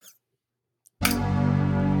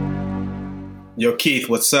Yo, Keith,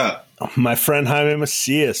 what's up? My friend Jaime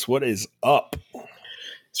Macias, what is up?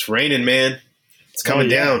 It's raining, man. It's coming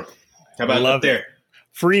down. How about up there?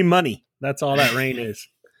 Free money. That's all that rain is.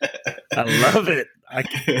 I love it.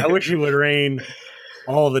 I wish it would rain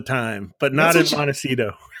all the time, but not in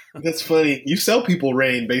Montecito. That's funny. You sell people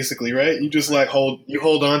rain, basically, right? You just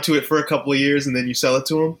hold on to it for a couple of years and then you sell it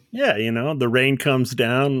to them? Yeah, the rain comes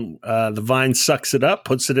down, the vine sucks it up,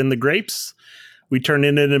 puts it in the grapes. We turn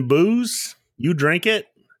it into booze. You drink it.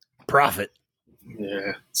 Profit.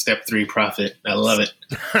 Yeah. Step 3, profit. I love it.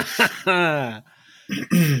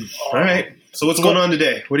 All right. So what's going on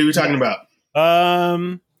today? What are we talking about?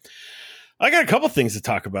 I got a couple things to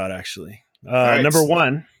talk about, actually. Right. Number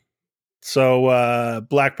one. So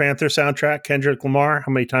Black Panther soundtrack, Kendrick Lamar.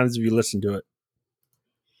 How many times have you listened to it?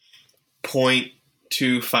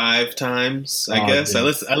 0.25 times, I guess.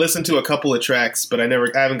 Dude. I listened to a couple of tracks, but I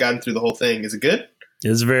haven't gotten through the whole thing. Is it good?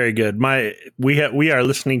 It's very good. We are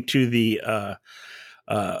listening to the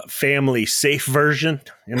family safe version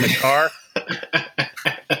in the car,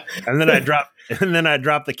 and then I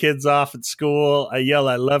drop the kids off at school. I yell,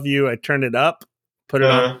 "I love you!" I turn it up, put it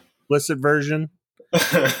on explicit version,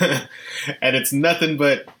 and it's nothing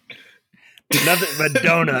but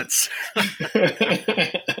donuts. That's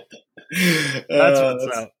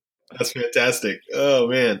what's up. That's fantastic. Oh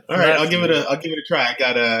man! All right, I'll give it a try.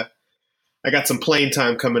 I got some playing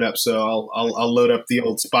time coming up, so I'll load up the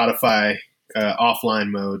old Spotify offline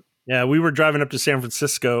mode. Yeah, we were driving up to San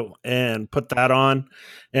Francisco and put that on,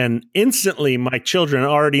 and instantly my children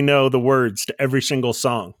already know the words to every single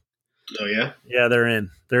song. Oh yeah? Yeah, they're in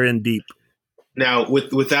deep. Now,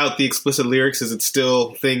 without the explicit lyrics, is it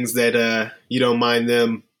still things that you don't mind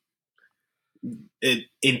them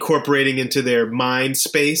incorporating into their mind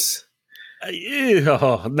space?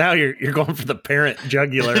 Now you're going for the parent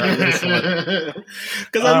jugular on this one.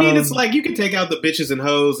 Because I mean, it's like you can take out the bitches and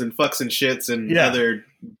hoes and fucks and shits and other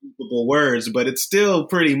words, but it's still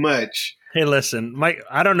pretty much. Hey, listen,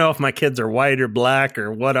 I don't know if my kids are white or black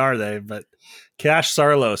or what are they, but Cash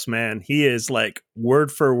Sarlos, man, he is like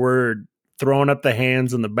word for word throwing up the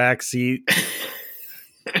hands in the back seat.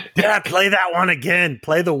 Dad, play that one again.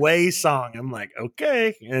 Play the Way song. I'm like,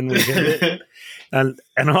 okay, and we hit it. And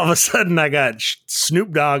all of a sudden, I got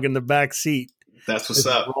Snoop Dogg in the back seat. That's what's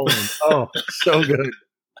up. Rolling. Oh, so good.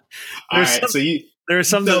 There's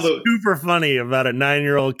something super funny about a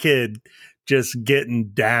 9-year-old kid just getting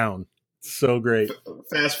down. So great.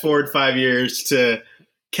 Fast forward 5 years to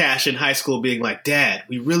Cash in high school being like, "Dad,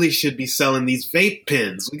 we really should be selling these vape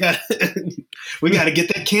pens. We got to get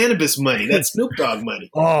that cannabis money, that Snoop Dogg money."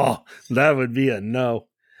 Oh, that would be a no.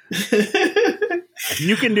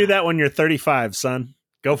 You can do that when you're 35, son.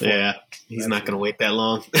 Go for it. Yeah, he's not going to wait that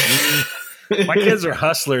long. My kids are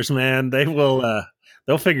hustlers, man. They will.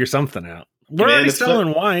 They'll figure something out. We're already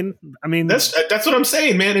selling wine. I mean, that's what I'm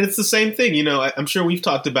saying, man. And it's the same thing. I'm sure we've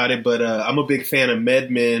talked about it, but I'm a big fan of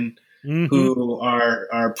MedMen. Mm-hmm. Who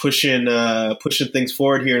are pushing things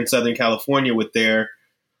forward here in Southern California with their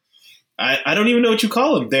I don't even know what you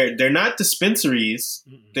call them. They're not dispensaries.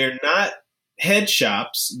 Mm-hmm. They're not head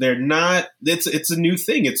shops. They're not. It's a new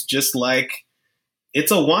thing. It's just like it's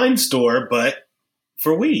a wine store, but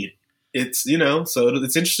for weed. It's so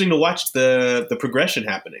it's interesting to watch the progression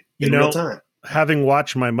happening in real time. Having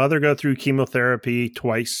watched my mother go through chemotherapy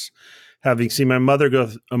twice, having seen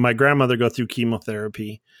my grandmother go through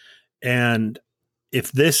chemotherapy. And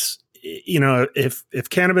if this, if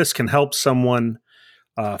cannabis can help someone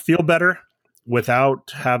feel better without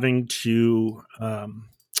having to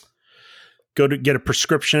go to get a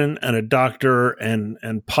prescription and a doctor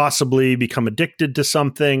and possibly become addicted to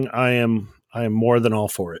something, I am more than all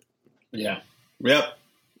for it. Yeah. Yep.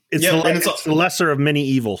 It's the lesser of many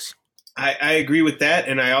evils. I agree with that,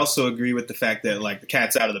 and I also agree with the fact that like the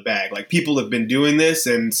cat's out of the bag. Like people have been doing this,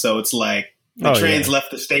 and so it's like. The trains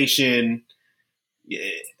left the station.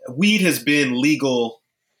 Weed has been legal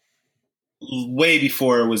way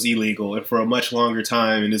before it was illegal and for a much longer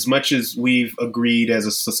time. And as much as we've agreed as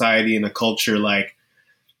a society and a culture, like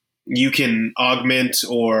you can augment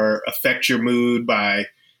or affect your mood by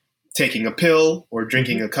taking a pill or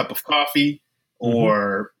drinking a cup of coffee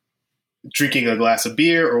or drinking a glass of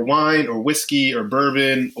beer or wine or whiskey or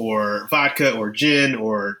bourbon or vodka or gin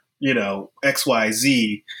or,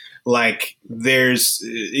 XYZ. Like there's,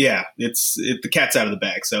 the cat's out of the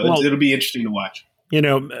bag. So it'll be interesting to watch.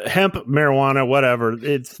 Hemp, marijuana, whatever.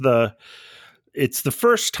 It's the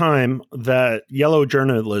first time that yellow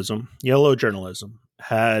journalism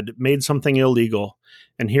had made something illegal.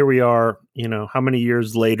 And here we are, how many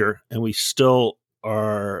years later, and we still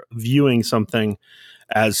are viewing something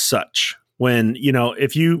as such. when,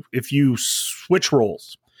 if you switch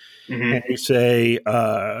roles and you say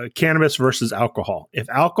cannabis versus alcohol, if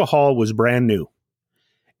alcohol was brand new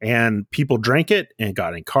and people drank it and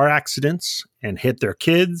got in car accidents and hit their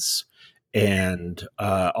kids and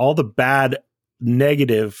all the bad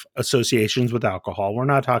negative associations with alcohol. We're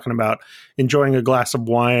not talking about enjoying a glass of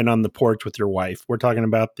wine on the porch with your wife. We're talking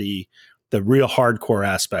about the real hardcore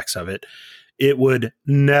aspects of it. It would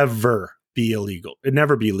never be illegal. It'd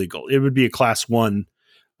never be legal. It would be a class 1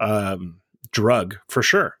 drug for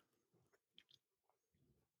sure.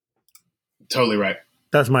 Totally right.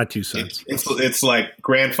 That's my 2 cents. It's like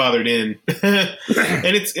grandfathered in, and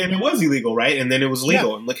it was illegal, right? And then it was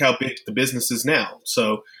legal, and look how big the business is now.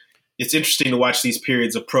 So it's interesting to watch these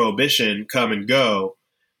periods of prohibition come and go,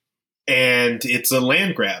 and it's a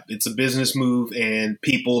land grab. It's a business move, and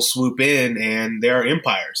people swoop in, and there are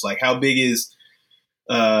empires. Like, how big is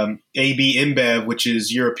AB InBev, which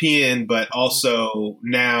is European, but also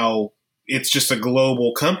now it's just a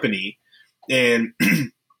global company, and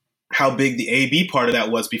how big the AB part of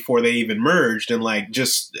that was before they even merged, and like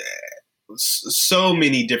just so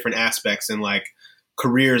many different aspects and like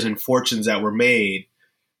careers and fortunes that were made,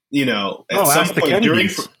 at some point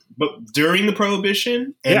during the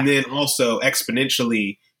prohibition, and then also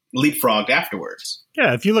exponentially leapfrogged afterwards.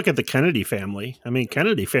 Yeah. If you look at the Kennedy family,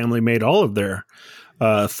 Kennedy family made all of their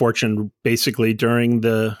fortune basically during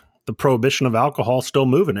the prohibition of alcohol, still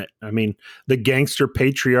moving it. The gangster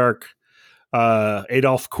patriarch,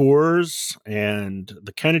 Adolf Coors and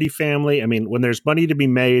the Kennedy family. When there's money to be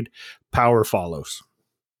made, power follows.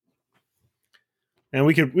 And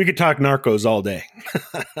we could talk Narcos all day.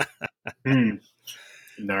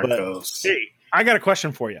 Narcos. But, hey, I got a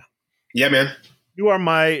question for you. Yeah, man. You are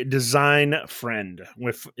my design friend.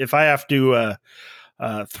 If I have to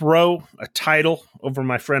throw a title over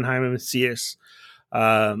my friend Jaime Macias,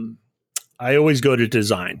 I always go to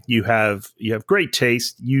design. You have great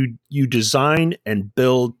taste. You design and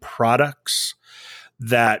build products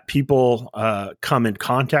that people come in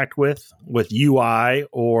contact with UI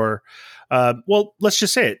or, let's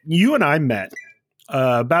just say it. You and I met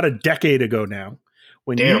about a decade ago now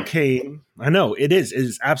when you came. I know it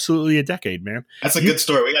is absolutely a decade, man. That's a good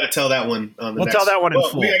story. We got to tell that one on the next. We'll tell that one in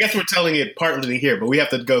full. I guess we're telling it partly here, but we have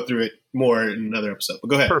to go through it more in another episode. But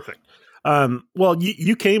go ahead. Perfect.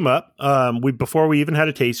 You came up before we even had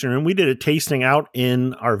a tasting room. We did a tasting out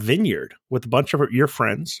in our vineyard with a bunch of your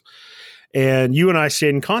friends, and you and I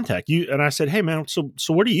stayed in contact. I said, "Hey, man, so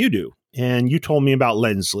what do you do?" And you told me about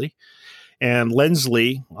Lensly, and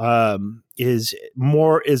Lensly is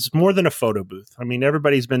more than a photo booth.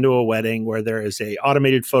 Everybody's been to a wedding where there is a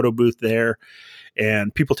automated photo booth there,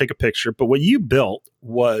 and people take a picture. But what you built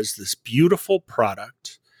was this beautiful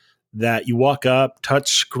product that you walk up,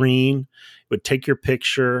 touch screen, it would take your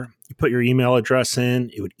picture, you put your email address in,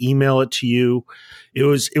 it would email it to you. It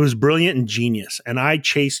was brilliant and genius. And I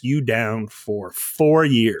chased you down for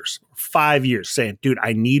 5 years saying, dude,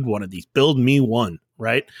 I need one of these. Build me one,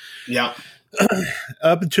 right? Yeah.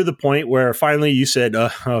 Up to the point where finally you said,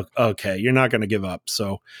 okay, you're not going to give up.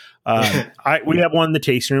 So we have one in the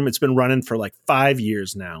tasting room. It's been running for like 5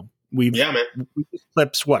 years now. We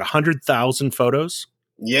clips 100,000 photos.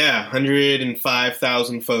 Yeah,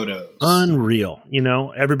 105,000 photos. Unreal.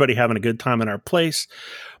 Everybody having a good time in our place.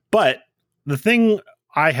 But the thing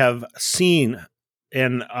I have seen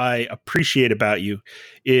and I appreciate about you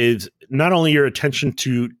is not only your attention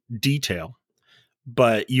to detail,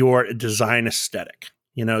 but your design aesthetic.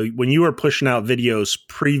 When you were pushing out videos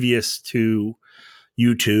previous to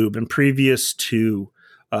YouTube and previous to,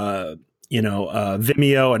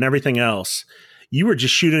 Vimeo and everything else, you were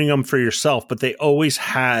just shooting them for yourself, but they always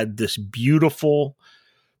had this beautiful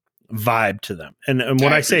vibe to them. And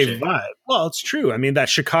when I say vibe, well, it's true. That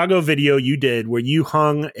Chicago video you did where you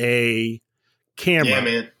hung a camera. Yeah,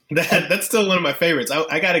 man. That's still one of my favorites.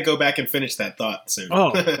 I got to go back and finish that thought soon.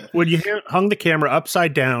 When you hung the camera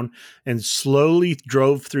upside down and slowly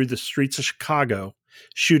drove through the streets of Chicago,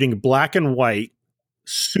 shooting black and white,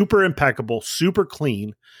 super impeccable, super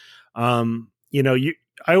clean.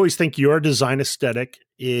 I always think your design aesthetic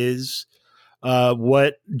is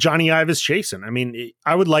what Johnny Ive is chasing.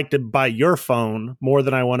 I would like to buy your phone more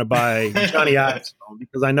than I want to buy Johnny Ive's phone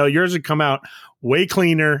because I know yours would come out way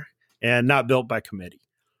cleaner and not built by committee.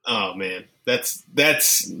 Oh man,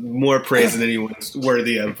 that's more praise than anyone's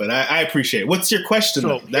worthy of. But I appreciate it. What's your question?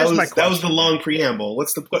 So that was the long preamble.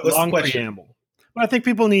 What's the question? Preamble. Well, I think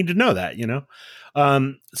people need to know that.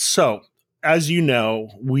 So. As you know,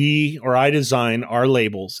 I design our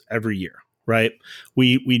labels every year, right?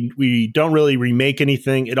 We don't really remake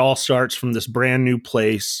anything. It all starts from this brand new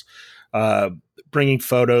place. bringing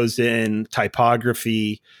photos in,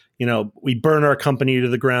 typography. We burn our company to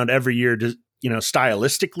the ground every year to,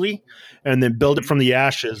 stylistically, and then build it from the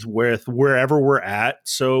ashes with wherever we're at.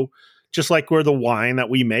 So just like where the wine that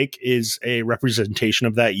we make is a representation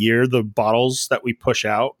of that year, the bottles that we push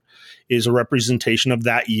out is a representation of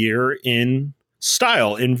that year in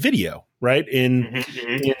style, in video, right? In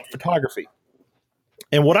photography.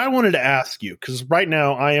 And what I wanted to ask you, because right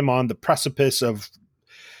now I am on the precipice of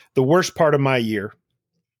the worst part of my year,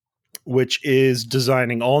 which is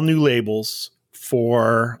designing all new labels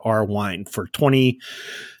for our wine for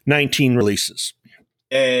 2019 releases.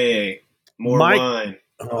 Hey, more wine.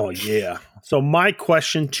 Oh, yeah. So my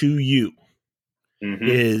question to you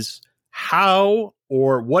is how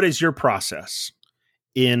or what is your process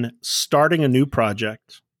in starting a new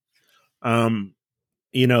project?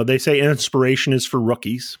 They say inspiration is for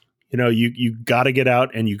rookies. You got to get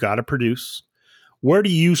out and you got to produce. Where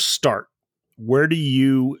do you start? Where do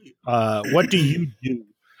you, what do you do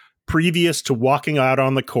previous to walking out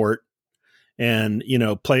on the court and,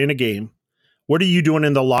 playing a game? What are you doing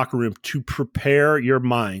in the locker room to prepare your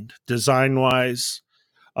mind, design wise,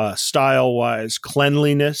 style wise,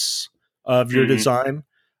 cleanliness of your design,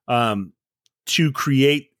 to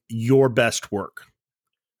create your best work?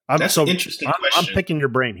 That's an interesting question. I'm picking your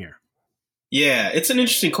brain here. Yeah, it's an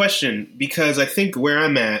interesting question because I think where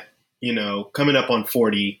I'm at, coming up on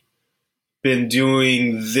 40, been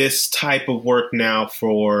doing this type of work now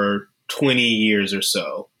for 20 years or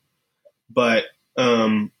so. But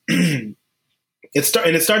it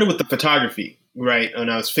started with the photography, right? When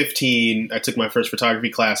I was 15, I took my first photography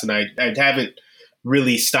class, and I haven't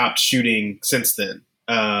really stopped shooting since then.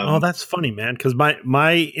 That's funny, man, because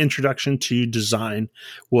my introduction to design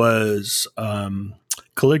was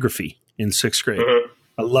calligraphy in sixth grade.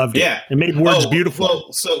 I loved it. Yeah. It made words beautiful.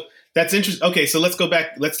 Well, so that's interesting. Okay, so let's go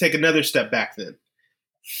back. Let's take another step back then.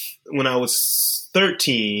 When I was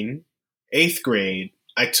 13, 8th grade,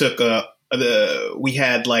 I took we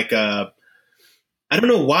had like I don't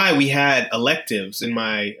know why we had electives in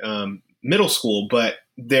my middle school, but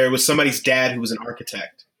there was somebody's dad who was an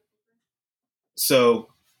architect. So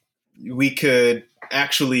we could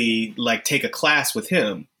actually like take a class with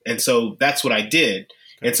him. And so that's what I did.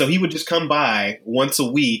 And so he would just come by once a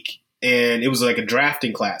week, and it was like a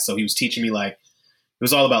drafting class. So he was teaching me it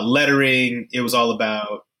was all about lettering. It was all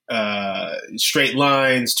about straight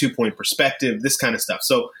lines, 2-point perspective, this kind of stuff.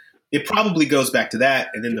 So it probably goes back to that,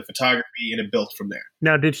 and then the photography, and it built from there.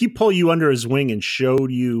 Now, did he pull you under his wing and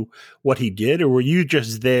showed you what he did, or were you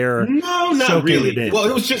just there? No, not really. Well,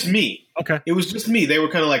 it was just me. Okay. It was just me. They were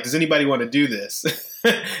kind of like, does anybody want to do this?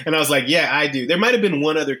 And I was like, yeah, I do. There might have been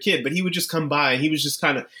one other kid, but he would just come by, and he was just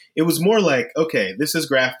it was more like, okay, this is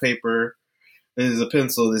graph paper. This is a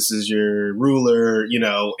pencil. This is your ruler,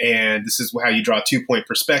 and this is how you draw 2-point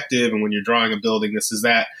perspective. And when you're drawing a building, this is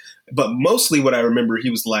that. But mostly what I remember, he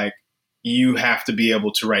was like, you have to be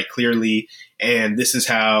able to write clearly. And this is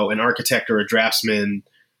how an architect or a draftsman's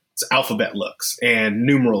alphabet looks and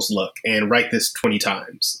numerals look, and write this 20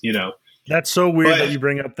 times, That's so weird that you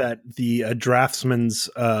bring up the draftsman's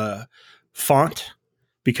font,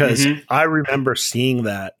 because I remember seeing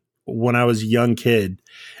that when I was a young kid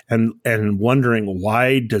and wondering,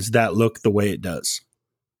 why does that look the way it does?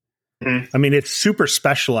 I mean, it's super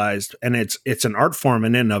specialized, and it's an art form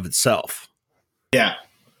in and of itself. Yeah.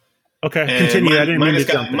 Okay, continue. Mine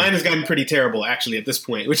has gotten pretty terrible, actually, at this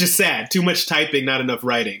point, which is sad. Too much typing, not enough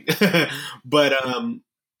writing. But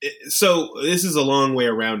so this is a long way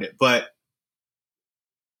around it. But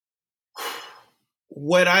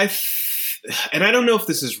what and I don't know if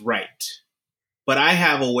this is right, but I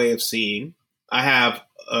have a way of seeing. I have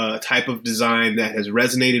a type of design that has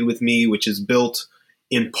resonated with me, which is built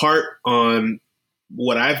in part on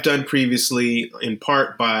what I've done previously, in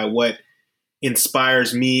part by what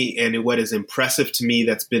inspires me and what is impressive to me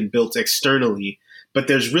that's been built externally. But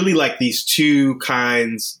there's really like these two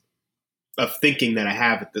kinds of thinking that I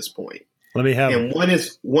have at this point. Let me have and one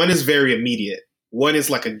is very immediate. One is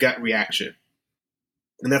like a gut reaction.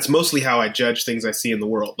 And that's mostly how I judge things I see in the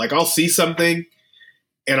world. Like I'll see something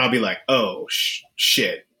and I'll be like, oh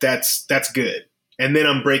shit, that's good. And then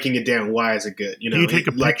I'm breaking it down. Why is it good? Do you take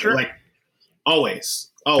a picture? Like always.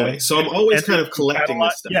 Okay. So I'm always kind of collecting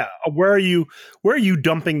this stuff. Yeah. Where are you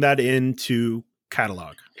dumping that into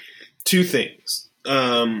catalog? Two things.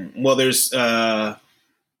 Well, there's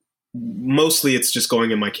mostly it's just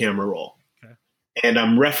going in my camera roll. Okay. And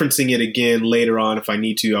I'm referencing it again later on. If I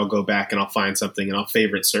need to, I'll go back and I'll find something and I'll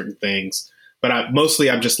favorite certain things. But I'm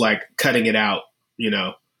just like cutting it out,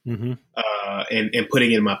 and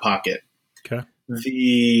putting it in my pocket. Okay.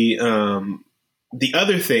 the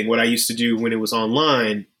other thing, what I used to do when it was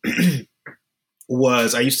online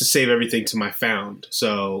was I used to save everything to my found.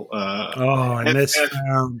 So I miss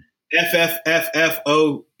found.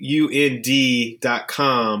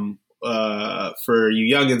 FFFFOUND.com for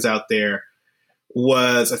you youngins out there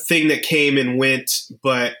was a thing that came and went,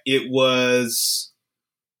 but it was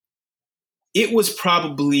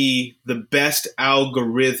probably the best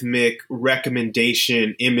algorithmic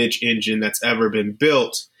recommendation image engine that's ever been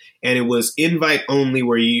built. And it was invite only,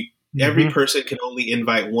 where every person can only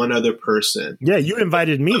invite one other person. Yeah, you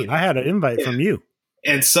invited me. I had an invite from you.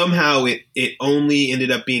 And somehow it only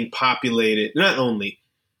ended up being populated, not only,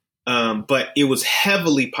 but it was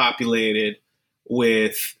heavily populated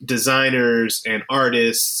with designers and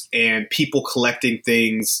artists and people collecting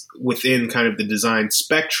things within kind of the design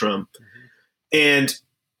spectrum. And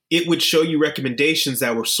it would show you recommendations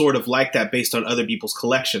that were sort of like that based on other people's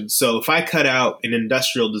collections. So if I cut out an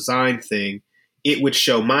industrial design thing, it would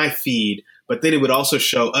show my feed, but then it would also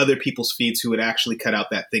show other people's feeds who would actually cut out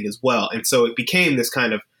that thing as well. And so it became this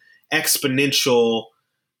kind of exponential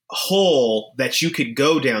hole that you could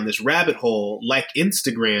go down, this rabbit hole like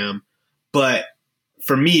Instagram. But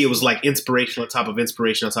for me, it was like inspiration on top of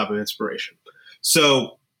inspiration on top of inspiration.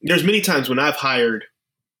 So there's many times when I've hired,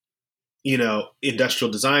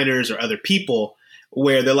 industrial designers or other people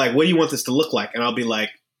where they're like, what do you want this to look like? And I'll be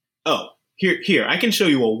like, oh, here, I can show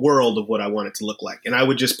you a world of what I want it to look like. And I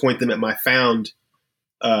would just point them at my found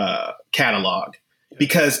catalog,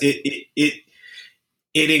 because it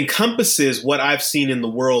encompasses what I've seen in the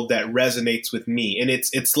world that resonates with me. And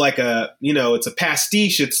it's like it's a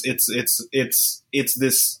pastiche. It's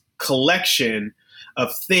this collection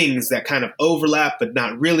of things that kind of overlap, but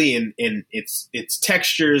not really in its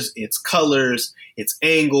textures, its colors, its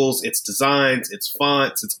angles, its designs, its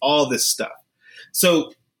fonts, it's all this stuff.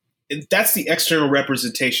 So that's the external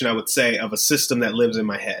representation, I would say, of a system that lives in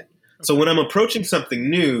my head. So when I'm approaching something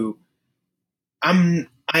new, the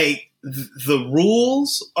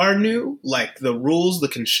rules are new, like the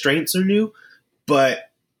constraints are new, but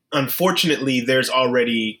unfortunately there's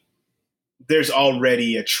already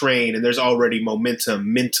a train and there's already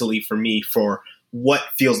momentum mentally for me for what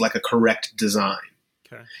feels like a correct design.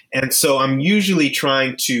 Okay. And so I'm usually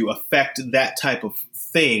trying to affect that type of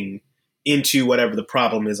thing into whatever the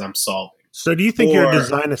problem is I'm solving. So do you think your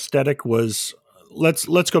design aesthetic was,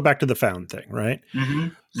 let's go back to the found thing, right? Mm-hmm.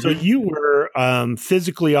 So you were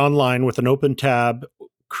physically online with an open tab,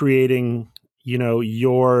 creating,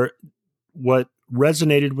 what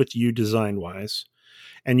resonated with you design wise,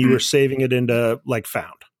 and you were saving it into like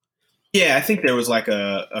found. Yeah, I think there was like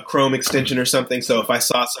a Chrome extension or something. So if I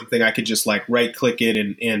saw something, I could just like right click it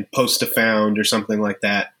and post to found or something like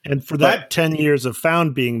that. And for that 10 years of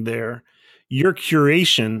found being there, your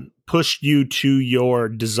curation pushed you to your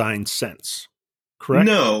design sense, correct?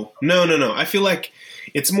 No. I feel like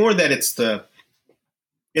it's more that it's the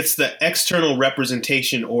external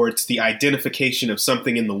representation, or it's the identification of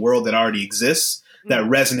something in the world that already exists that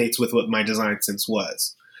resonates with what my design sense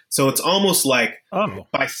was. So it's almost like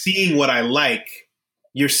by seeing what I like,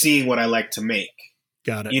 you're seeing what I like to make.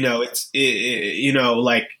 Got it.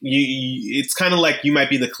 It's kind of like you might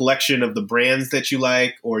be the collection of the brands that you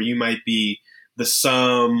like, or you might be the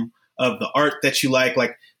sum of the art that you like.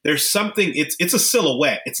 Like there's something, it's a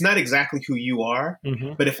silhouette. It's not exactly who you are.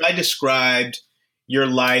 Mm-hmm. But if I described your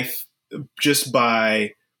life just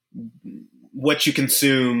by what you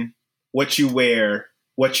consume, what you wear,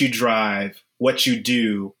 what you drive, what you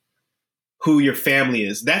do, who your family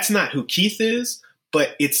is, that's not who Keith is,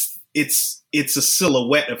 but it's a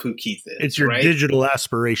silhouette of who Keith is. It's your digital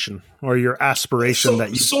aspiration, or your aspiration that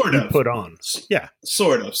you put on. Yeah.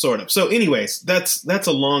 Sort of. So anyways, that's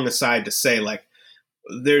a long aside to say, like,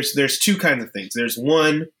 there's two kinds of things. There's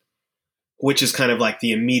one, which is kind of like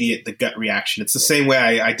the gut reaction. It's the same way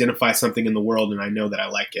I identify something in the world and I know that I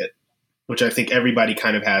like it, which I think everybody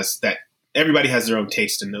kind of has that. Everybody has their own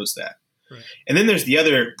taste and knows that. Right. And then there's the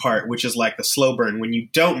other part, which is like the slow burn, when you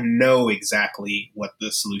don't know exactly what the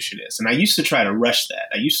solution is. And I used to try to rush that.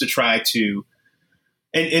 I used to try to,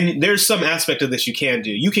 and there's some aspect of this you can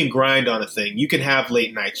do. You can grind on a thing. You can have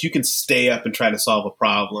late nights. You can stay up and try to solve a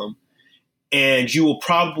problem. And you will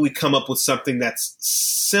probably come up with something that's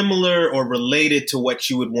similar or related to what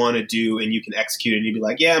you would want to do, and you can execute it. And you'd be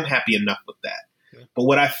like, yeah, I'm happy enough with that. Yeah. But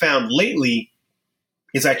what I found lately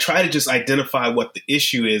is I try to just identify what the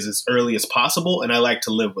issue is as early as possible, and I like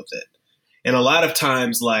to live with it. And a lot of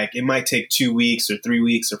times, like, it might take 2 weeks or 3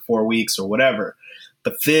 weeks or 4 weeks or whatever.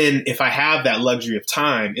 But then if I have that luxury of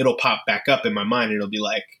time, it'll pop back up in my mind, and it'll be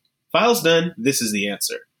like, file's done. This is the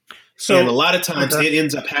answer. So, and a lot of times it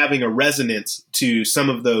ends up having a resonance to some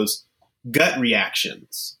of those gut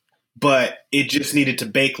reactions, but it just needed to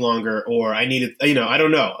bake longer, or I needed, I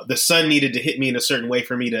don't know, the sun needed to hit me in a certain way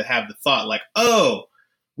for me to have the thought like, oh,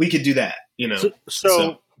 we could do that,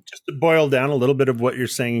 So just to boil down a little bit of what you're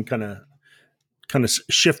saying, kind of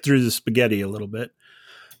shift through the spaghetti a little bit.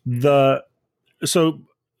 So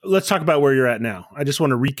let's talk about where you're at now. I just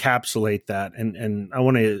want to recapsulate that, and I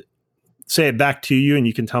want to say it back to you, and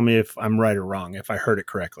you can tell me if I'm right or wrong, if I heard it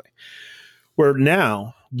correctly. Where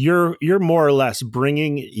now you're more or less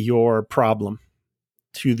bringing your problem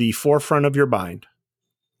to the forefront of your mind.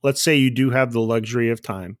 Let's say you do have the luxury of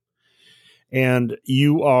time, and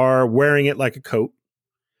you are wearing it like a coat,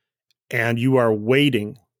 and you are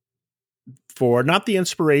waiting for not the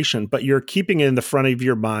inspiration, but you're keeping it in the front of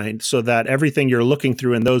your mind so that everything you're looking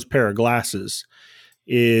through in those pair of glasses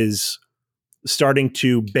is starting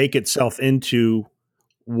to bake itself into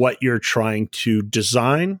what you're trying to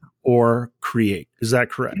design or create. Is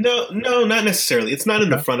that correct? No, not necessarily. It's not in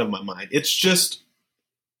the front of my mind. It's just,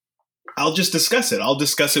 I'll just discuss it. I'll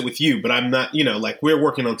discuss it with you, but I'm not, like we're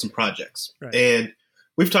working on some projects, right, and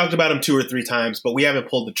we've talked about them 2 or 3 times, but we haven't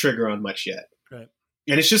pulled the trigger on much yet. Right.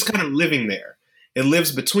 And it's just kind of living there. It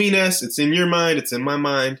lives between us. It's in your mind. It's in my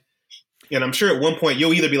mind. And I'm sure at one point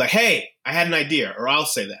you'll either be like, hey, I had an idea, or I'll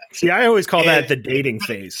say that. See, I always call that the dating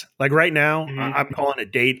phase. Like right now, I'm calling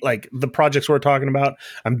it date. Like the projects we're talking about,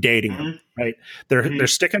 I'm dating them, right? They're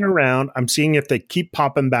sticking around. I'm seeing if they keep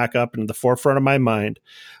popping back up into the forefront of my mind.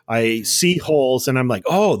 I see holes and I'm like,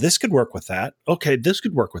 oh, this could work with that. Okay, this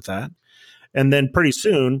could work with that. And then pretty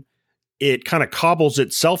soon it kind of cobbles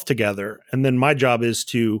itself together. And then my job is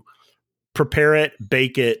to prepare it,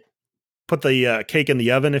 bake it, put the cake in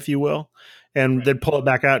the oven, if you will, and then pull it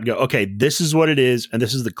back out and go, okay, this is what it is. And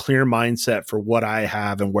this is the clear mindset for what I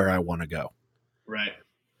have and where I want to go. Right.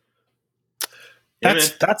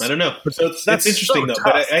 That's I don't know. So that's interesting though,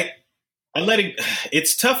 but I let it,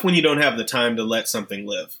 it's tough when you don't have the time to let something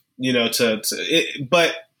live,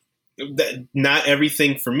 but not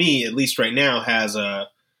everything for me, at least right now,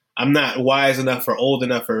 I'm not wise enough or old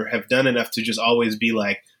enough or have done enough to just always be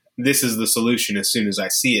like, this is the solution as soon as I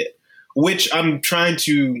see it, which I'm trying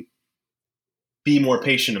to be more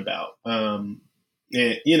patient about.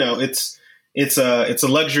 It's a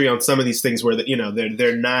luxury on some of these things where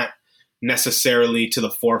they're not necessarily to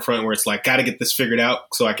the forefront where it's like, got to get this figured out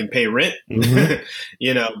so I can pay rent, but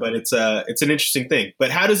it's an interesting thing.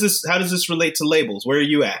 But how does this relate to labels? Where are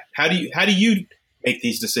you at? How do you make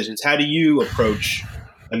these decisions? How do you approach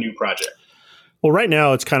a new project? Well, right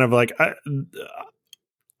now it's kind of like,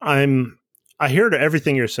 I hear to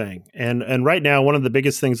everything you're saying. And right now, one of the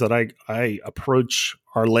biggest things that I approach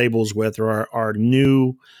our labels with, or our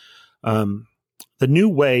new, the new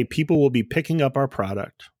way people will be picking up our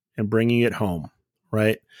product and bringing it home,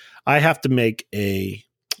 right? I have to make a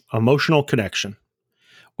emotional connection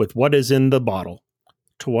with what is in the bottle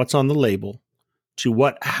to what's on the label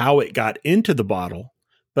to how it got into the bottle,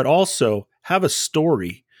 but also have a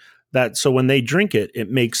story that so when they drink it, it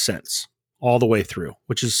makes sense all the way through,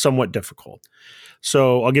 which is somewhat difficult.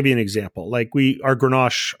 So I'll give you an example. Like our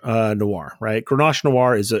Grenache Noir, right? Grenache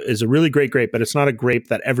Noir is a really great grape, but it's not a grape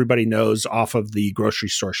that everybody knows off of the grocery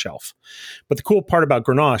store shelf. But the cool part about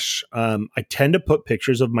Grenache, I tend to put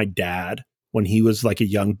pictures of my dad when he was like a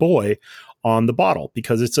young boy on the bottle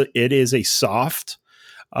because it is a soft,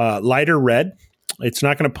 lighter red. It's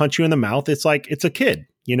not going to punch you in the mouth. It's like it's a kid,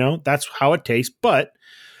 that's how it tastes. But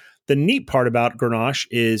the neat part about Grenache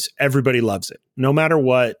is everybody loves it. No matter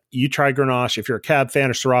what, you try Grenache, if you're a Cab fan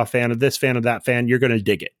or Syrah fan, of this fan or that fan, you're going to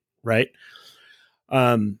dig it, right?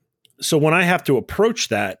 So when I have to approach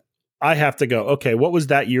that, I have to go, okay, what was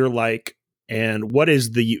that year like? And what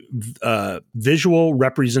is the visual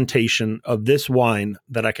representation of this wine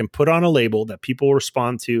that I can put on a label that people will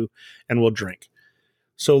respond to and will drink?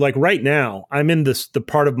 So like right now, I'm in the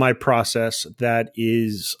part of my process that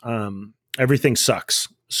is everything sucks.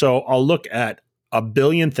 So I'll look at a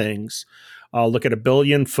billion things. I'll look at a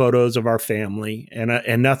billion photos of our family,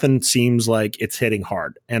 and nothing seems like it's hitting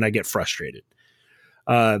hard, and I get frustrated.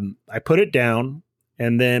 I put it down,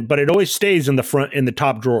 but it always stays in the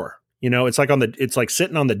top drawer. It's like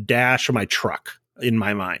sitting on the dash of my truck in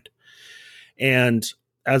my mind. And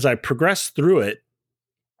as I progress through it,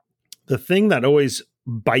 the thing that always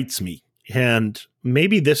bites me, and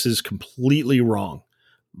maybe this is completely wrong,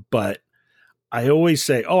 but I always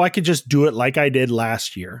say, I could just do it like I did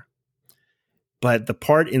last year. But the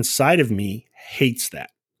part inside of me hates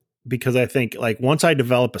that because I think like once I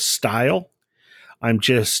develop a style, I'm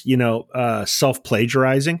just,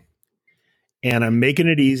 self-plagiarizing and I'm making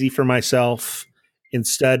it easy for myself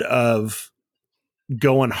instead of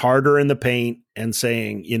going harder in the paint and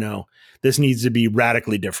saying, This needs to be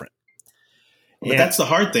radically different. But that's the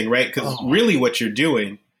hard thing, right? Because really what you're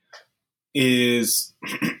doing is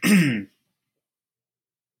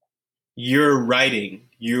you're writing.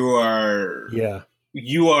 You are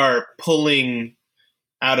pulling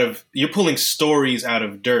stories out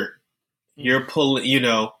of dirt. You're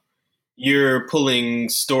pulling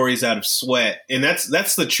stories out of sweat. And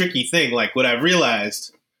that's the tricky thing. Like what I've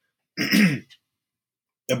realized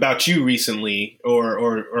about you recently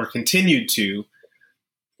or continued to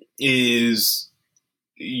is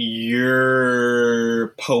you're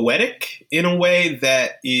poetic in a way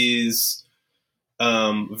that is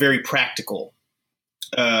very practical.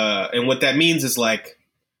 And what that means is like,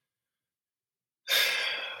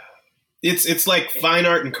 it's like fine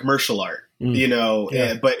art and commercial art,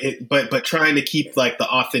 but trying to keep like the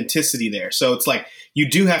authenticity there. So it's like, you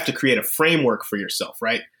do have to create a framework for yourself,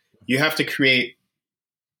 right? You have to create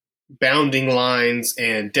bounding lines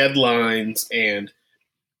and deadlines and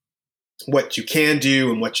what you can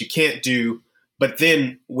do and what you can't do. But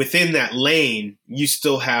then within that lane, you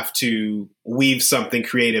still have to weave something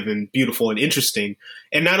creative and beautiful and interesting.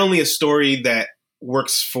 And not only a story that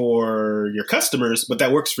works for your customers, but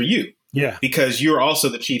that works for you. Yeah. Because you're also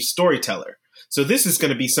the chief storyteller. So this is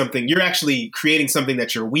going to be something, you're actually creating something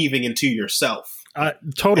that you're weaving into yourself.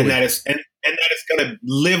 Totally. And that is going to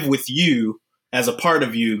live with you as a part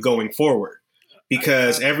of you going forward.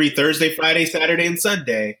 Because every Thursday, Friday, Saturday, and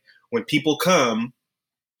Sunday, when people come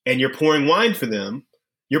and you're pouring wine for them,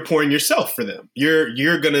 you're pouring yourself for them.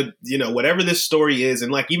 You're going to, whatever this story is,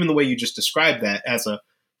 and like even the way you just described that as a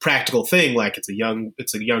practical thing, like it's a young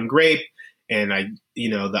grape, and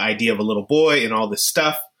the idea of a little boy and all this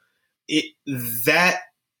stuff. That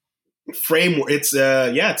framework, it's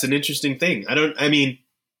an interesting thing.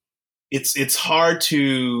 It's hard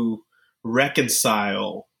to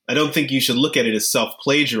reconcile. I don't think you should look at it as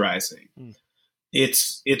self-plagiarizing.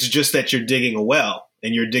 It's just that you're digging a well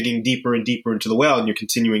and you're digging deeper and deeper into the well and you're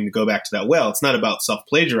continuing to go back to that well. It's not about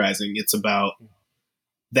self-plagiarizing. It's about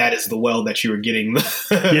that is the well that you were getting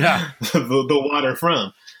the water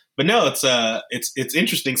from. But no, it's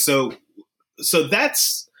interesting. So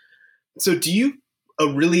do you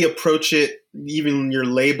really approach it, even your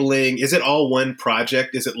labeling? Is it all one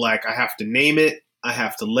project? Is it like I have to name it, I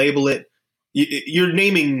have to label it? You're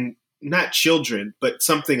naming not children, but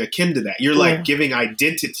something akin to that. You're like giving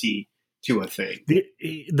identity to a thing.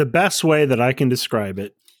 The best way that I can describe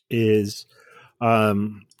it is,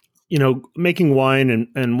 making wine,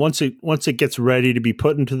 and once it gets ready to be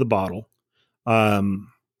put into the bottle,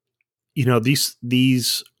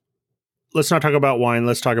 these. Let's not talk about wine.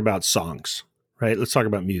 Let's talk about songs, right? Let's talk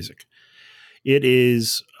about music. It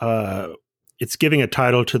is, it's giving a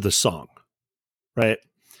title to the song, right?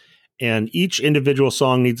 And each individual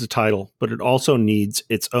song needs a title, but it also needs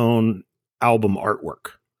its own album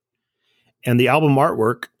artwork. And the album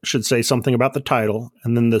artwork should say something about the title,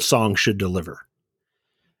 and then the song should deliver.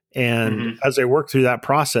 And as I work through that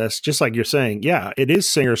process, just like you're saying, it is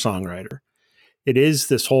singer-songwriter. It is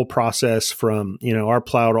this whole process from, our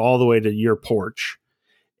plow all the way to your porch.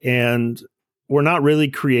 And we're not really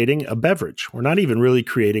creating a beverage. We're not even really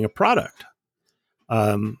creating a product.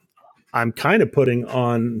 I'm kind of putting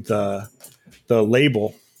on the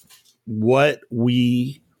label where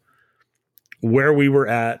we were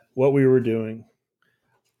at, what we were doing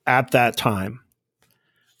at that time.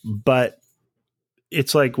 But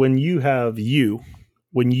it's like when you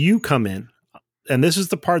come in, and this is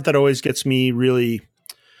the part that always gets me really,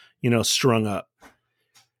 strung up.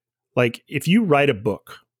 Like if you write a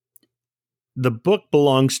book, the book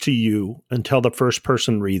belongs to you until the first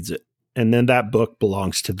person reads it. And then that book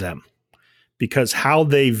belongs to them. Because how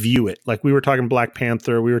they view it, like we were talking Black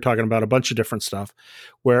Panther, we were talking about a bunch of different stuff,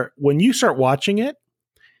 where when you start watching it,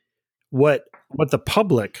 what the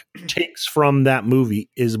public takes from that movie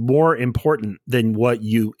is more important than what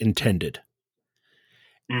you intended.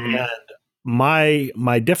 Mm-hmm. And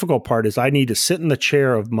my difficult part is I need to sit in the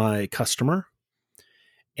chair of my customer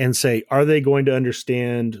and say, are they going to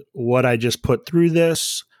understand what I just put through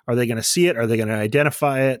this? Are they going to see it? Are they going to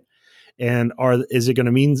identify it? And is it going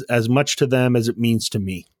to mean as much to them as it means to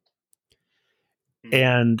me? Mm-hmm.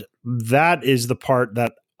 And that is the part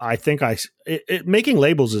that I think making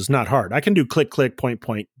labels is not hard. I can do click, click, point,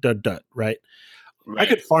 point, dot, dot, right? I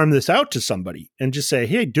could farm this out to somebody and just say,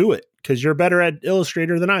 hey, do it because you're better at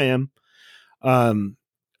Illustrator than I am.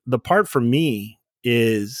 The part for me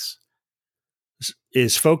is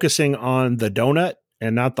focusing on the donut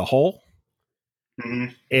and not the hole.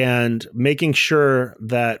 Mm-hmm. And making sure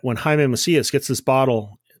that when Jaime Macias gets this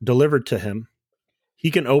bottle delivered to him,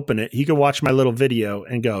 he can open it. He can watch my little video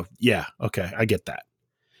and go, yeah, okay, I get that.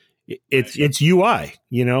 It's UI,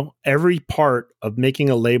 every part of making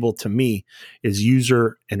a label to me is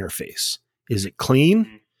user interface. Is it clean?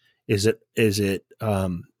 Mm-hmm. Is it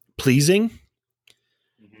pleasing?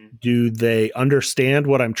 Mm-hmm. Do they understand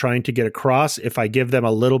what I'm trying to get across if I give them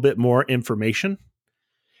a little bit more information?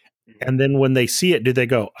 Mm-hmm. And then when they see it, do they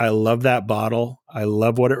go, I love that bottle. I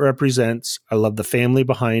love what it represents. I love the family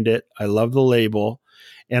behind it. I love the label.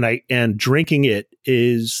 And drinking it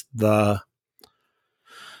is the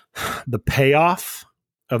payoff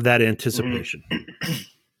of that anticipation. Mm-hmm.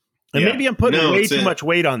 And maybe I'm putting way too much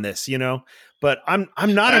weight on this, but I'm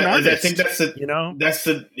not an artist. I think that's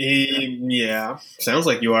sounds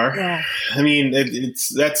like you are. Yeah. I mean,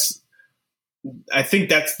 I think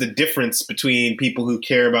that's the difference between people who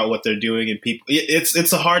care about what they're doing and people.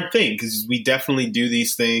 It's a hard thing because we definitely do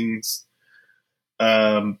these things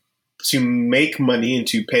to make money and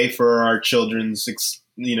to pay for our children's,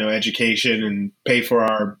 education and pay for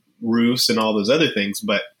our roofs and all those other things.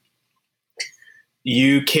 But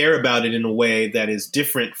you care about it in a way that is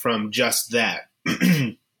different from just that.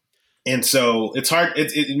 And so it's hard.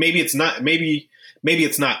 Maybe it's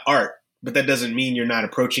not art, but that doesn't mean you're not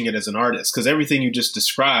approaching it as an artist, because everything you just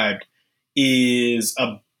described is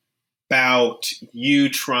about you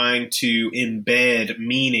trying to embed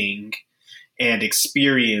meaning and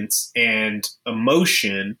experience and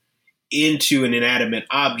emotion into an inanimate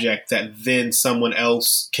object that then someone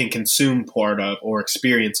else can consume part of or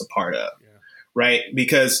experience a part of, right?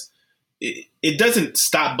 Because it doesn't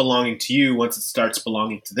stop belonging to you once it starts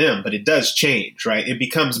belonging to them, but it does change, right? It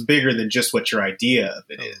becomes bigger than just what your idea of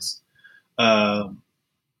it is.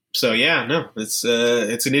 So yeah, no, it's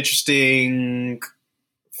an interesting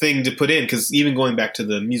thing to put in, because even going back to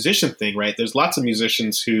the musician thing, right? There's lots of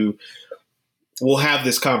musicians who will have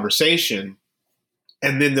this conversation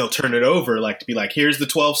and then they'll turn it over, like to be like, here's the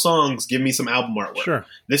 12 songs, give me some album artwork. Sure.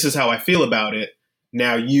 This is how I feel about it.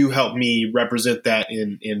 Now you help me represent that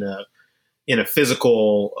in a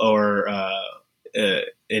physical or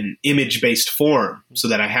an image-based form, so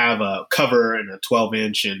that I have a cover and a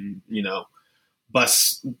 12-inch and,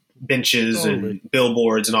 bus benches and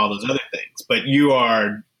billboards and all those other things. But you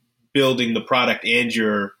are building the product and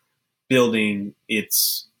you're building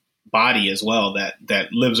its body as well, that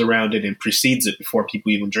lives around it and precedes it before people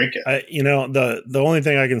even drink it. The only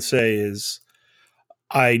thing I can say is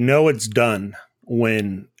I know it's done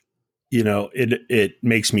when, it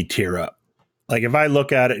makes me tear up. Like if I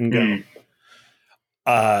look at it and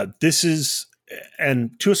go, this is,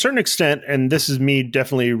 and to a certain extent, and this is me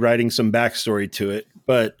definitely writing some backstory to it,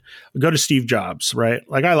 but go to Steve Jobs, right?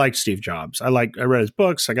 Like I like Steve Jobs. I read his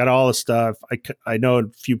books. I got all the stuff. I know a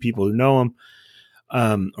few people who know him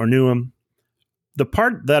or knew him. The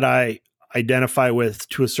part that I identify with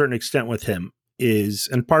to a certain extent with him is,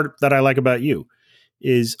 and part that I like about you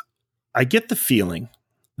is I get the feeling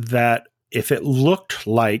that if it looked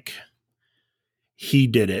like he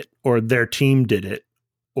did it or their team did it,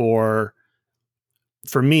 or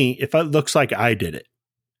for me, if it looks like I did it,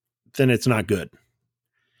 then it's not good.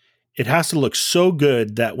 It has to look so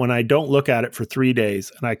good that when I don't look at it for 3 days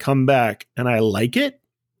and I come back and I like it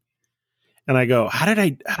and I go, how did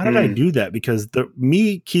I do that? Because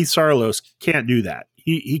Keith Sarlos can't do that.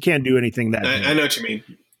 He can't do anything that I know what you mean.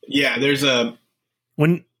 Yeah.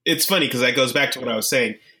 It's funny because that goes back to what I was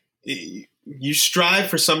saying. You strive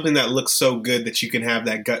for something that looks so good that you can have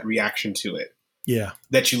that gut reaction to it. Yeah.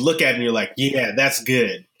 That you look at and you're like, yeah, that's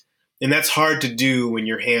good. And that's hard to do when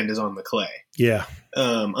your hand is on the clay. Yeah.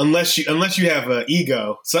 Unless you have an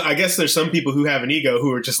ego. So I guess there's some people who have an ego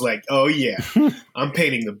who are just like, oh yeah, I'm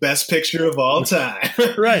painting the best picture of all time.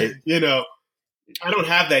 Right. I don't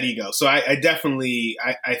have that ego. So I definitely,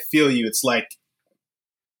 I feel you. It's like,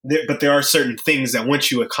 but there are certain things that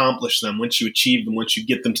once you accomplish them, once you achieve them, once you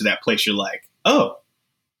get them to that place, you're like, oh,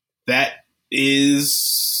 that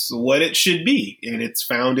is what it should be. And it's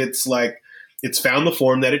found the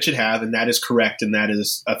form that it should have, and that is correct, and that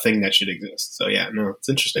is a thing that should exist. So yeah, no, it's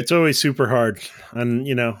interesting. It's always super hard. And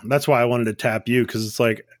that's why I wanted to tap you, because it's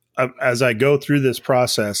like, as I go through this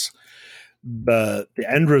process, the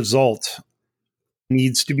end result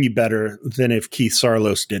needs to be better than if Keith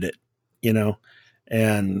Sarlos did it,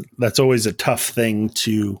 and that's always a tough thing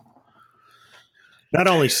to not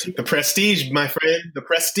only see. The prestige, my friend, the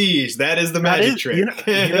prestige. That is the magic trick.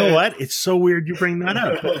 You know what? It's so weird you bring that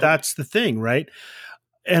up. But that's the thing, right?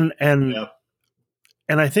 And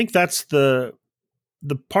I think that's the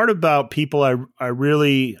part about people I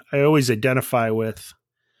always identify with,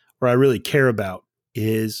 or I really care about,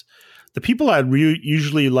 is the people I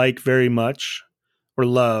usually like very much or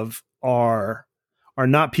love are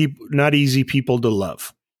not easy people to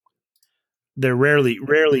love. they're rarely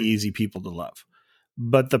easy people to love.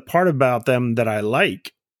 But the part about them that I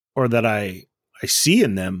like, or that I see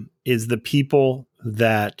in them, is the people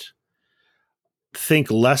that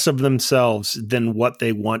think less of themselves than what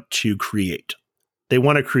they want to create. They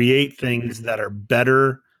want to create things that are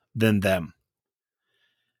better than them.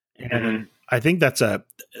 And I think that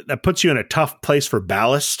puts you in a tough place for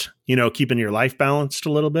ballast, keeping your life balanced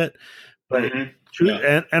a little bit. But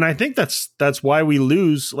and I think that's why we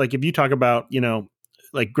lose. Like, if you talk about,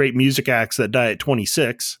 like great music acts that die at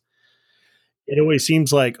 26, it always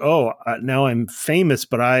seems like, now I'm famous,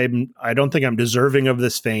 but I don't think I'm deserving of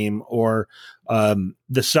this fame, or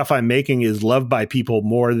the stuff I'm making is loved by people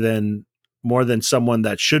more than someone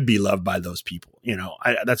that should be loved by those people.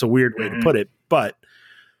 That's a weird way to put it, but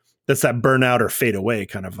that's that burnout or fade away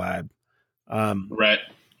kind of vibe. Right.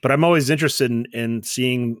 But I'm always interested in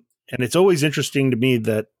seeing, and it's always interesting to me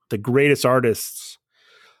that the greatest artists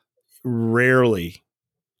rarely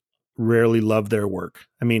love their work.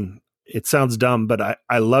 I mean, it sounds dumb, but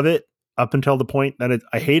I love it up until the point that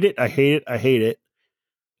I hate it.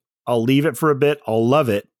 I'll leave it for a bit. I'll love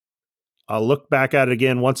it. I'll look back at it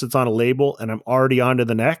again once it's on a label and I'm already on to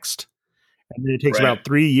the next. And then it takes about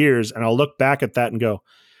 3 years, and I'll look back at that and go,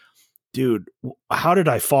 dude, how did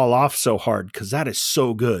I fall off so hard? Because that is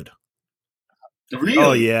so good. Really?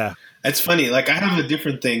 Oh, yeah. It's funny. Like, I have a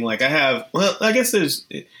different thing. Like, I guess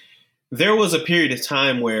there was a period of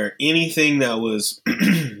time where anything that was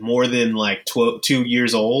more than like 2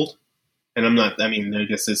 years old, and I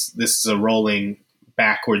guess this is a rolling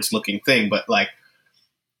backwards looking thing, but like,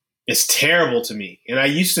 it's terrible to me. And I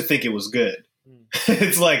used to think it was good.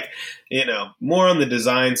 It's like, more on the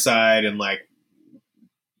design side and like,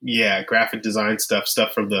 graphic design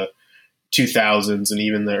stuff from the 2000s and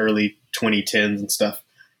even the early 2010s and stuff.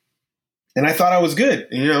 And I thought I was good,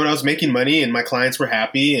 when I was making money and my clients were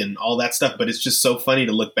happy and all that stuff. But it's just so funny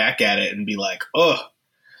to look back at it and be like, oh,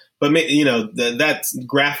 but that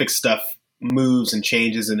graphic stuff moves and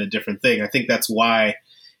changes in a different thing. I think that's why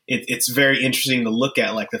it's very interesting to look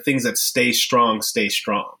at, like, the things that stay strong,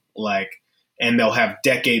 like, and they'll have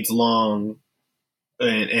decades long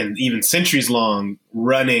and even centuries long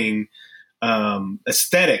running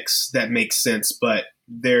aesthetics that make sense. But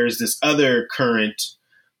there's this other current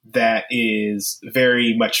that is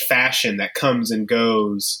very much fashion that comes and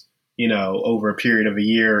goes, over a period of a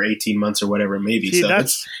year or 18 months or whatever it may be. So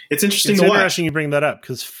it's interesting to watch. It's interesting you bring that up,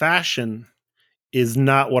 because fashion is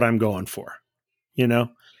not what I'm going for,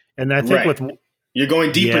 And I think you're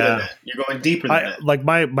going deeper than that. You're going deeper than that. Like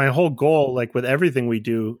my whole goal, like with everything we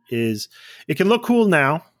do, is it can look cool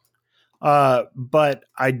now, but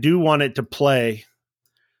I do want it to play.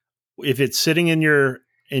 If it's sitting in your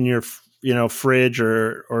fridge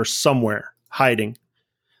or somewhere hiding,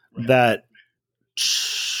 that,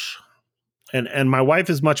 and my wife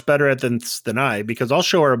is much better at this than I, because I'll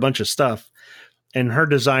show her a bunch of stuff and her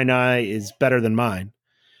design eye is better than mine,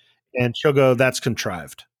 and she'll go, "That's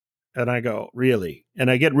contrived." And I go, "Really?"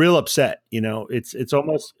 And I get real upset. It's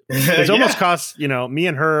almost almost costs, me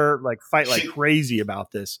and her like fight like crazy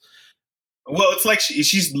about this. Well, it's like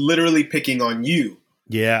she's literally picking on you.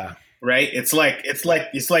 Yeah. Right. It's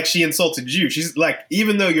like she insulted you. She's like,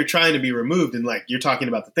 even though you're trying to be removed and like you're talking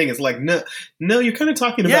about the thing, it's like, no, you're kind of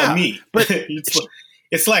talking about me. But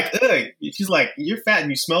it's like, ugh. She's like, you're fat and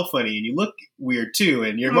you smell funny and you look weird too,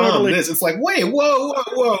 and your mom this. It's like, wait,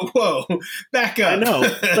 whoa, back up. I know,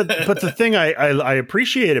 but the thing I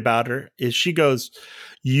appreciate about her is she goes,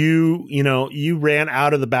 you ran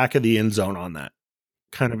out of the back of the end zone on that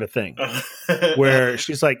kind of a thing, where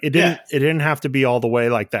she's like, it didn't have to be all the way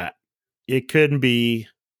like that. It couldn't be,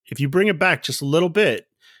 if you bring it back just a little bit,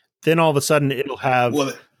 then all of a sudden it'll have.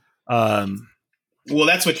 Well,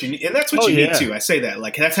 that's what you need, and that's what you need too. I say that,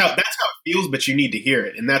 like, that's how it feels, but you need to hear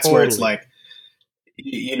it, and that's where it's like,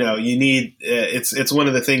 you need. It's one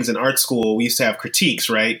of the things in art school we used to have critiques,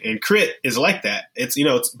 right? And crit is like that. It's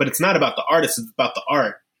but it's not about the artist; it's about the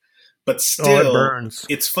art. But still, it burns.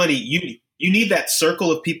 It's funny. You need that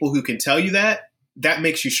circle of people who can tell you that. That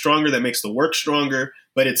makes you stronger. That makes the work stronger.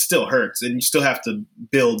 But it still hurts, and you still have to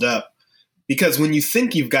build up, because when you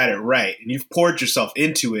think you've got it right and you've poured yourself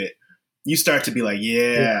into it, you start to be like,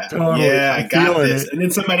 I got this. And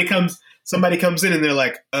then somebody comes in and they're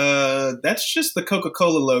like, that's just the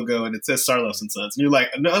Coca-Cola logo and it says Sarlos and Sons. And you're like,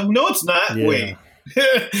 no, it's not. Yeah. Wait.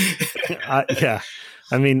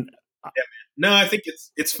 I mean, no, I think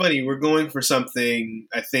it's funny. We're going for something.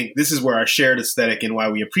 I think this is where our shared aesthetic and why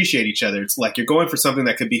we appreciate each other. It's like you're going for something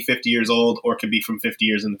that could be 50 years old or could be from 50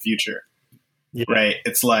 years in the future. Yeah. Right?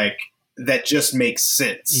 It's like, that just makes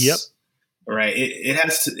sense. Yep. Right. It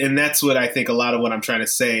has to, and that's what I think a lot of what I'm trying to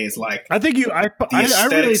say is like, I think I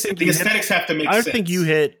really think the aesthetics have to make sense. I think you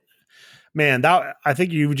hit, man, I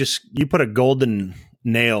think you put a golden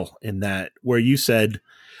nail in that, where you said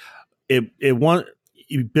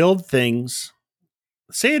you build things,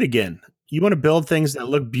 say it again. You want to build things that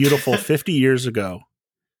look beautiful 50 years ago.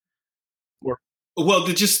 Well,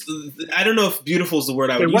 I don't know if beautiful is the word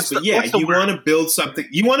I would use, but yeah, you want to build something.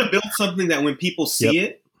 You want to build something that when people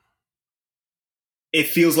see it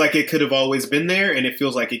feels like it could have always been there, and it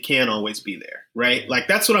feels like it can always be there, right? Like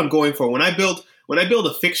that's what I'm going for. When I build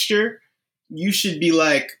a fixture, you should be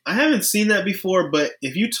like, I haven't seen that before, but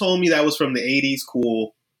if you told me that was from the 80s,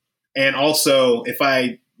 cool. And also, if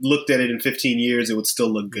I looked at it in 15 years, it would still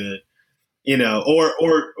look good, you know, or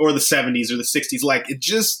the 70s or the 60s. Like it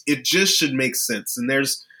just should make sense. And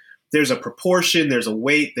there's a proportion, there's a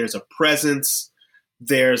weight, there's a presence.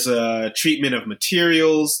 There's a treatment of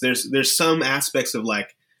materials. There's some aspects of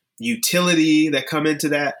like utility that come into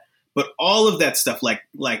that, but all of that stuff, like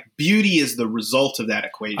beauty, is the result of that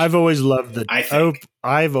equation. I've always loved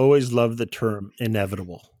I've always loved the term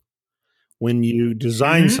inevitable. When you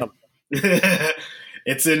design something,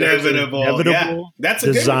 it's inevitable. Yeah, that's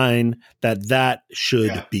a design that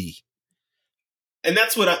should be. And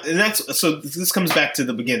so this comes back to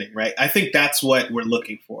the beginning, right? I think that's what we're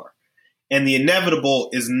looking for. And the inevitable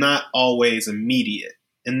is not always immediate.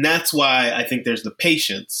 And that's why I think there's the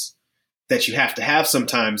patience that you have to have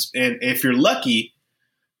sometimes. And if you're lucky,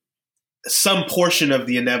 some portion of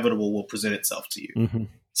the inevitable will present itself to you. Mm-hmm.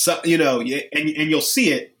 So, you know, and you'll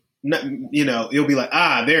see it, you know, you'll be like,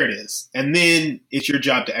 there it is. And then it's your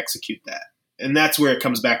job to execute that. And that's where it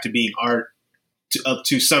comes back to being art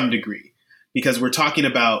to some degree, because we're talking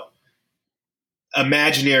about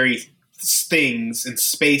imaginary things and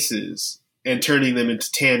spaces and turning them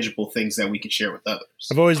into tangible things that we can share with others.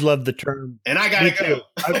 I've always loved the term. And I got to go.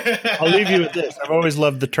 I'll leave you with this. I've always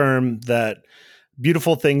loved the term that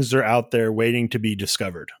beautiful things are out there waiting to be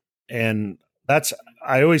discovered. And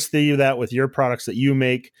I always see that with your products that you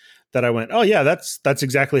make, that I went, oh yeah, that's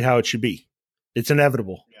exactly how it should be. It's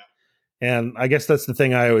inevitable. Yeah. And I guess that's the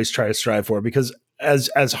thing I always try to strive for, because as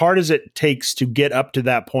hard as it takes to get up to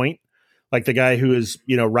that point, like the guy who is,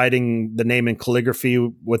 you know, writing the name in calligraphy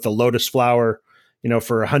with the lotus flower, you know,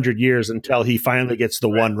 for 100 years until he finally gets the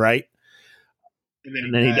one right.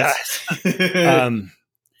 And then he dies.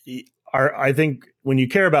 I think when you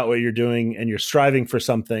care about what you're doing and you're striving for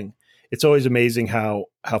something, it's always amazing how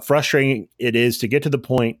frustrating it is to get to the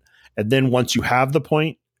point. And then once you have the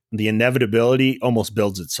point, the inevitability almost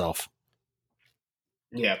builds itself.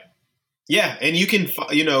 Yeah. Yeah. And you can,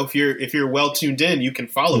 you know, if you're well tuned in, you can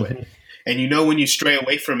follow it. And you know when you stray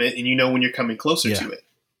away from it, and you know when you're coming closer to it.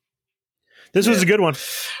 This was a good one.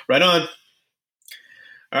 Right on.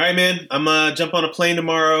 All right, man. I'm going to jump on a plane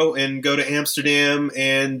tomorrow and go to Amsterdam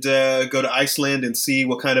and go to Iceland and see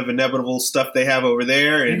what kind of inevitable stuff they have over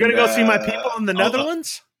there. You're going to go see my people in the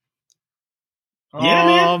Netherlands?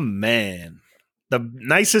 Yeah, man. The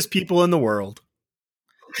nicest people in the world.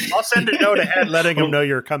 I'll send a note ahead letting them know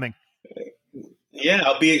you're coming. Yeah,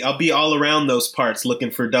 I'll be all around those parts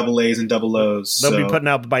looking for double A's and double O's. They'll be putting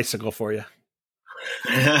out the bicycle for you.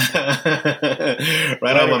 Right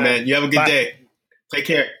on, my man. You have a good day. Take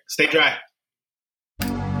care. Stay dry.